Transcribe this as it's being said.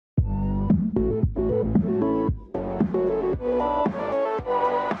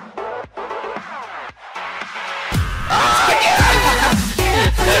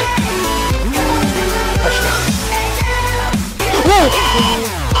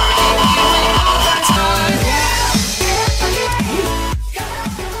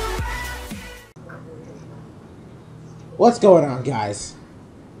What's going on, guys?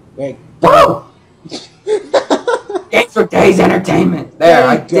 Wait. Whoa! GameForDays Entertainment.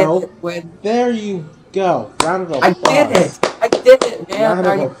 There you go. There you go. Round of applause. I did it. I did it, man.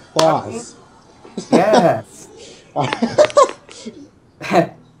 Round of applause. Yes.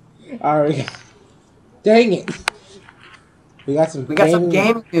 Alright. Dang it. We got some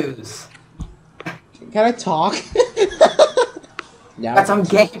game news. Can I talk? Got some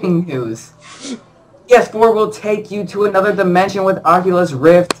gaming news. PS4 will take you to another dimension with Oculus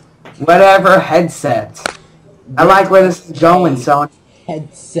Rift, whatever headset. I like where this is going, Sony.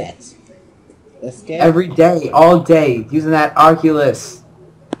 Headset. Every day, all day, using that Oculus.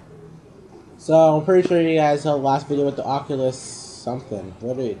 So I'm pretty sure you guys saw the last video with the Oculus something.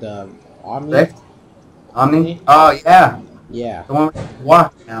 What are the Omni? Rift? Omni? Oh yeah. Yeah. The one with the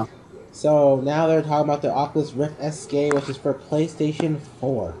watch now. So now they're talking about the Oculus Rift SK, which is for PlayStation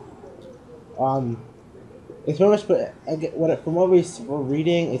 4. It's pretty much, from what we're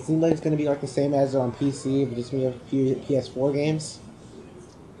reading, it seems like it's going to be like the same as on PC, but just be a few PS4 games.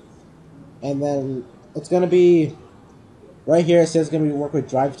 And then it's going to be, right here it says it's going to be work with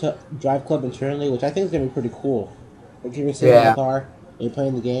Drive Club internally, which I think is going to be pretty cool. Like if you're sitting in the car and you're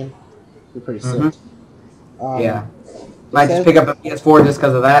playing the game, it'll be pretty sick. Yeah. Might just pick up a PS4 just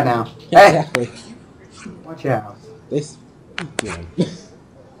because of that now. Exactly. Hey! Watch out. They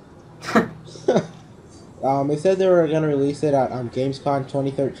said they were going to release it on Gamescom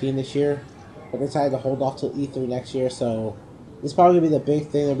 2013 this year, but they decided to hold off till E3 next year, so this is probably going to be the big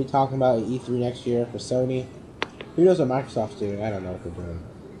thing they'll be talking about at E3 next year for Sony. Who knows what Microsoft's doing? I don't know what they're doing.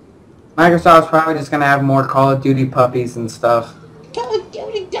 Microsoft's probably just going to have more Call of Duty puppies and stuff. Call of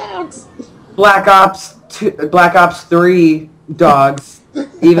Duty dogs! Black Ops 3 dogs,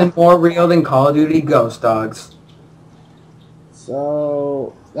 even more real than Call of Duty Ghost dogs.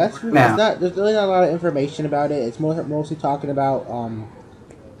 So there's really not a lot of information about it. It's mostly talking about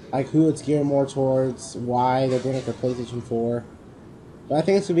like who it's geared more towards, why they're doing it for PlayStation 4. But I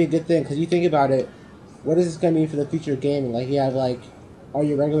think it's gonna be a good thing because you think about it, what is this gonna mean for the future of gaming? Like you have like all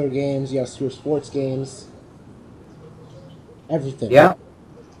your regular games, you have your sports games, everything. Yeah.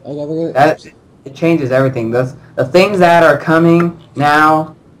 It changes everything. The things that are coming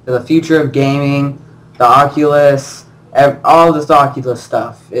now to the future of gaming, the Oculus, all this Oculus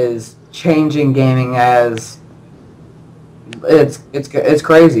stuff is changing gaming as it's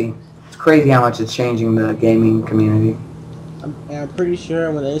crazy. It's crazy how much it's changing the gaming community. I'm pretty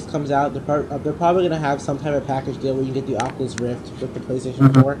sure when this comes out, they're probably gonna have some type of package deal where you can get the Oculus Rift with the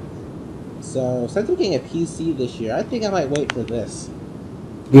PlayStation 4. So since I'm getting a PC this year, I think I might wait for this.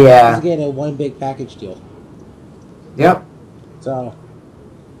 Yeah. Just getting a one big package deal. Yep. So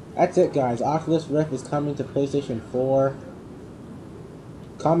that's it, guys. Oculus Rift is coming to PlayStation 4.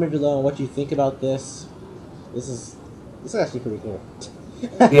 Comment below on what you think about this. This is actually pretty cool.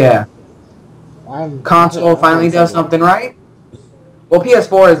 Yeah. Console finally does something right. Well,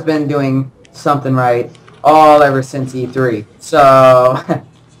 PS4 has been doing something right all ever since E3. So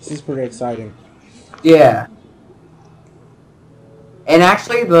this is pretty exciting. Yeah. And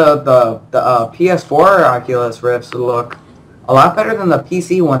actually, the PS4 Oculus Rifts look a lot better than the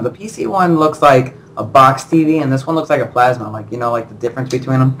PC one. The PC one looks like a box TV, and this one looks like a plasma. Like, you know, like the difference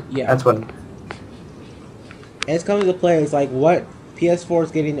between them? Yeah. That's what... And it's coming to play. It's like what PS4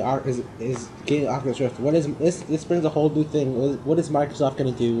 is getting is getting Oculus Rift. What is this brings a whole new thing. What is Microsoft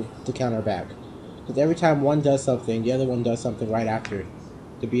going to do to counter back? Because every time one does something, the other one does something right after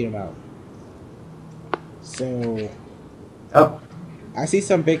to beat them out. So... Oh. I see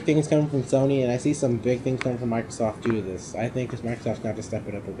some big things coming from Sony, and I see some big things coming from Microsoft due to this. I think Microsoft's going to have to step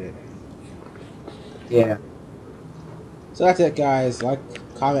it up a bit. Yeah. So that's it, guys. Like,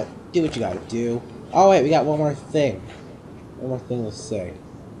 comment, do what you gotta do. Oh, wait, we got one more thing. One more thing to say.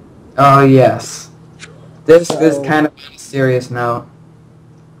 Oh, yes. This is kind of a serious note.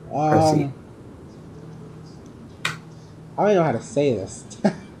 I don't even know how to say this.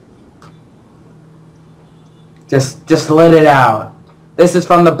 Just let it out. This is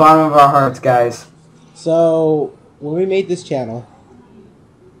from the bottom of our hearts, guys. So, when we made this channel,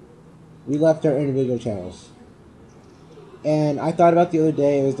 we left our individual channels. And I thought about the other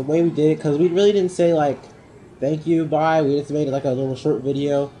day, it was the way we did it, because we really didn't say, like, thank you, bye. We just made like a little short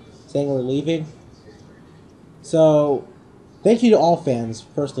video saying we're leaving. So, thank you to all fans,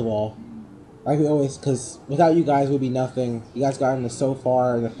 first of all. Like we always, because without you guys, we'd be nothing. You guys gotten us so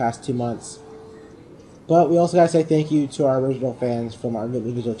far in the past 2 months. But we also gotta say thank you to our original fans from our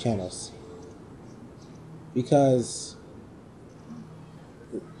individual channels. Because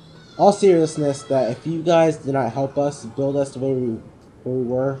all seriousness, that if you guys did not help us build us the way where we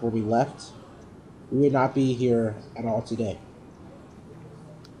were, where we left, we would not be here at all today.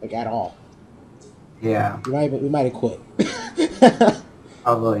 Like at all. Yeah. We might have quit.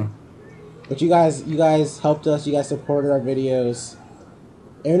 Probably. But you guys helped us. You guys supported our videos.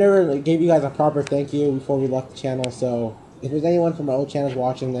 And we never gave you guys a proper thank you before we left the channel. So if there's anyone from our old channels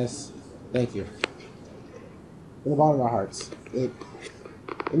watching this, thank you. From the bottom of our hearts, it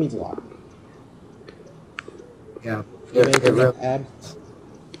means a lot. Yeah. It really. Add?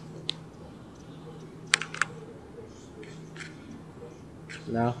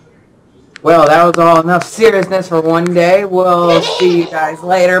 No. Well, that was all enough seriousness for one day. We'll see you guys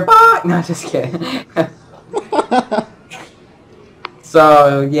later. Bye! No, just kidding.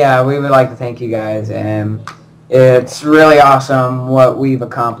 So, yeah, we would like to thank you guys, and it's really awesome what we've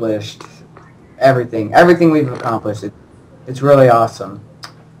accomplished. Everything we've accomplished. It's really awesome.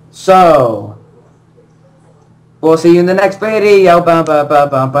 So, we'll see you in the next video. Bum, bum, bum,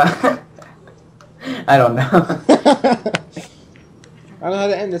 bum, bum. I don't know. I don't know how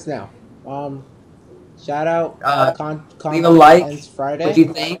to end this now. Shout out. Leave a like. Friday. What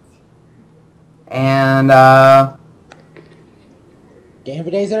you think? And Game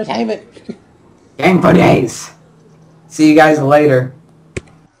for Days Entertainment. Game for Days. See you guys later.